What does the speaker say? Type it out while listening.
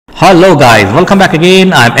Hello guys, welcome back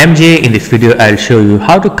again. I'm MJ. In this video I'll show you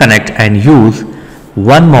how to connect and use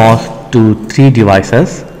one mouse to 3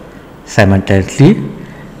 devices simultaneously.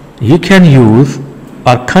 You can use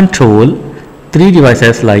or control 3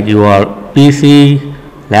 devices like your PC,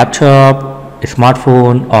 laptop,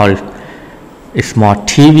 smartphone or a smart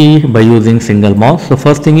TV by using single mouse. So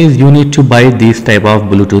first thing is you need to buy this type of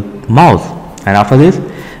Bluetooth mouse, and after this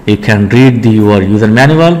you can read your user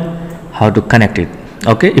manual how to connect it.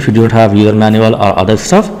 Okay, if you don't have user manual or other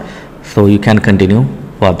stuff, so you can continue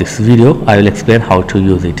for this video. I will explain how to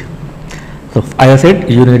use it. So as I said,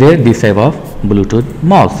 you need this type of Bluetooth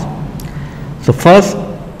mouse. So first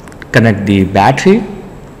connect the battery,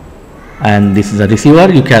 and this is a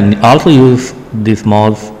receiver. You can also use this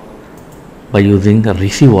mouse by using a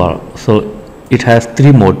receiver. So it has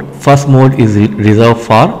 3 modes. First mode is reserved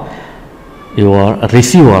for your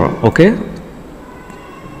receiver. Okay,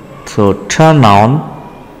 so turn on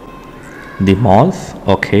the mouse.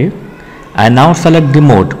 Okay, and now select the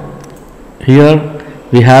mode. Here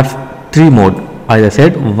we have 3 modes. As I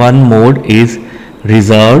said, one mode is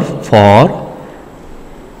reserved for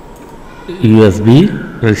USB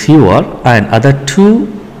receiver, and other 2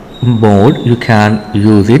 mode you can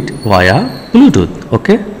use it via Bluetooth.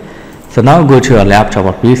 Okay, so now go to your laptop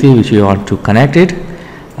or PC which you want to connect it.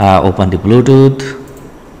 Open the Bluetooth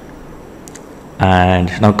and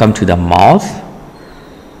now come to the mouse.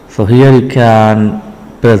 So here you can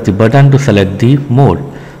press the button to select the mode.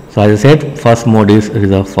 So as I said, first mode is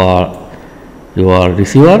reserved for your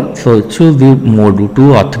receiver, so choose the mode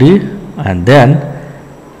 2 or 3 and then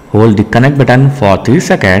hold the connect button for 3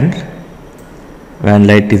 seconds. When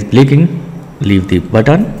light is blinking, leave the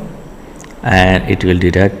button and it will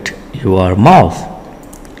detect your mouse.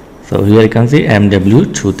 So here you can see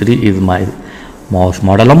MW23 is my mouse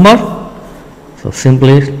model number. So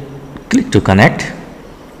simply click to connect,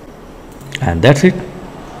 and that's it.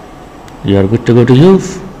 You are good to go to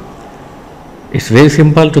use. It's very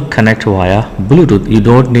simple to connect via Bluetooth. You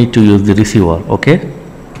don't need to use the receiver. Okay,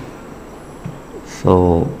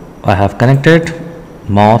 so I have connected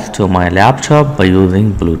mouse to my laptop by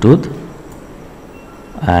using Bluetooth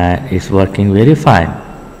and it's working very fine.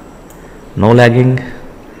 No lagging,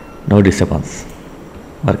 no disturbance,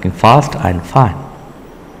 working fast and fine.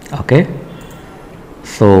 Okay,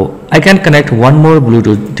 so I can connect one more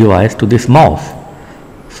Bluetooth device to this mouse.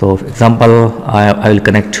 So for example, I will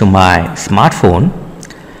connect to my smartphone.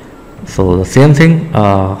 So the same thing,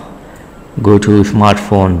 go to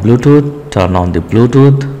smartphone Bluetooth, turn on the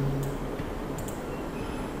Bluetooth.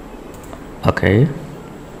 Okay,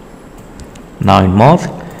 now in mouse,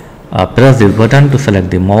 press this button to select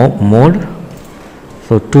the mode.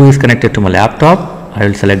 So 2 is connected to my laptop. I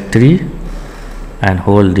will select 3 and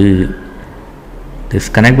hold this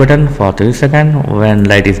connect button for 3 seconds. When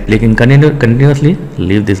light is blinking continuously,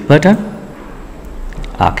 leave this button.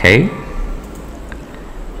 Okay,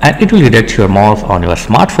 and it will detect your mouse on your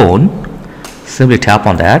smartphone. Simply tap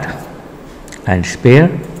on that and spare,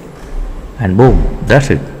 and boom, that's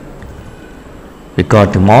it. We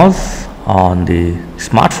got the mouse on the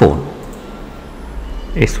smartphone.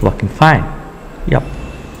 It's working fine. Yep.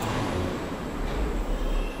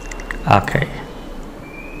 Okay,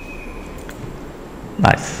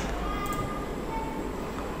 nice.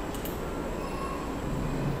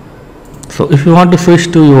 So if you want to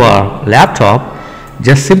switch to your laptop,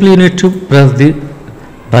 just simply need to press the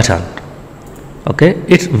button. Okay,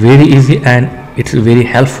 it's very easy and it's very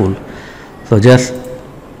helpful. So just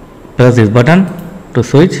press this button to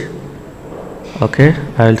switch. Okay,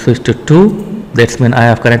 I will switch to 2. That's mean I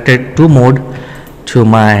have connected 2 mode to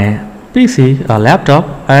my PC or laptop,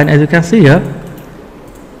 and as you can see here,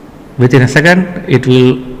 within a second it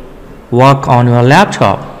will work on your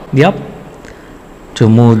laptop. Yep. To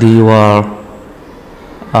move your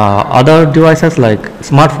other devices like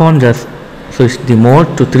smartphone, just switch the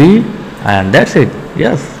mode to 3 and that's it.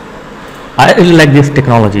 Yes, I really like this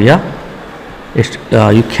technology. Yeah,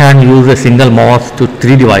 you can use a single mouse to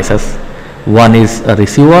 3 devices. One is a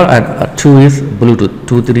receiver and 2 is Bluetooth.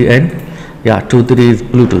 2, 3 and 2, 3 is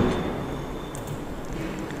Bluetooth.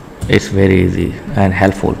 It's very easy and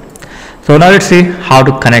helpful. So now let's see how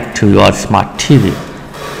to connect to your smart TV.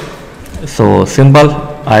 So simple,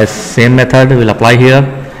 same method will apply here.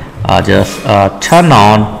 Just turn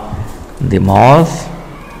on the mouse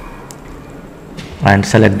and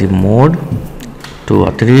select the mode 2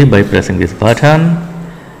 or 3 by pressing this button,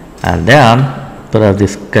 and then press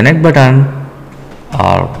this connect button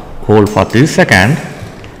or hold for 3 seconds.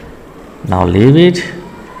 Now leave it.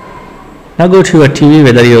 Now go to your TV,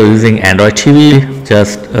 whether you are using Android TV,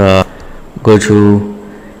 just go to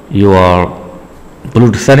your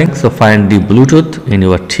Bluetooth settings. So find the Bluetooth in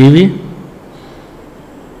your TV.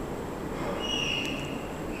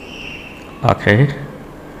 Okay,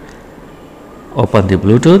 open the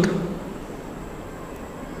Bluetooth,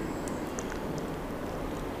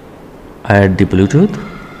 add the Bluetooth,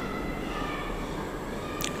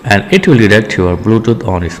 and it will detect your Bluetooth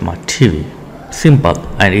on a smart TV. Simple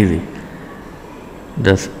and easy.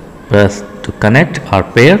 Just press to connect or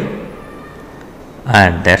pair,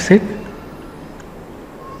 and that's it.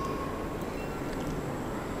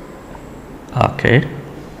 Okay,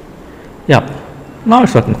 yep, now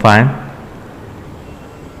it's working fine.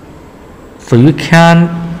 So you can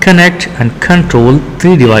connect and control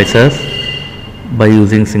 3 devices by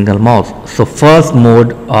using single mouse. So first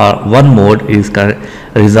mode or one mode is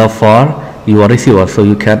reserved for your receiver, so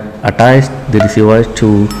you can attach the receiver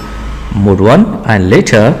to mode 1, and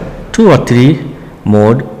later 2 or 3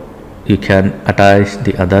 mode you can attach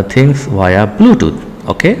the other things via Bluetooth.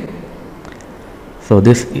 Okay, so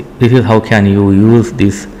this is how can you use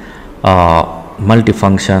this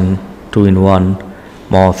multifunction 2-in-1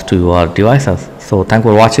 mouse to your devices. So thank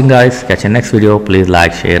you for watching guys. Catch you next video. Please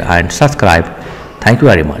like, share and subscribe. Thank you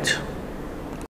very much.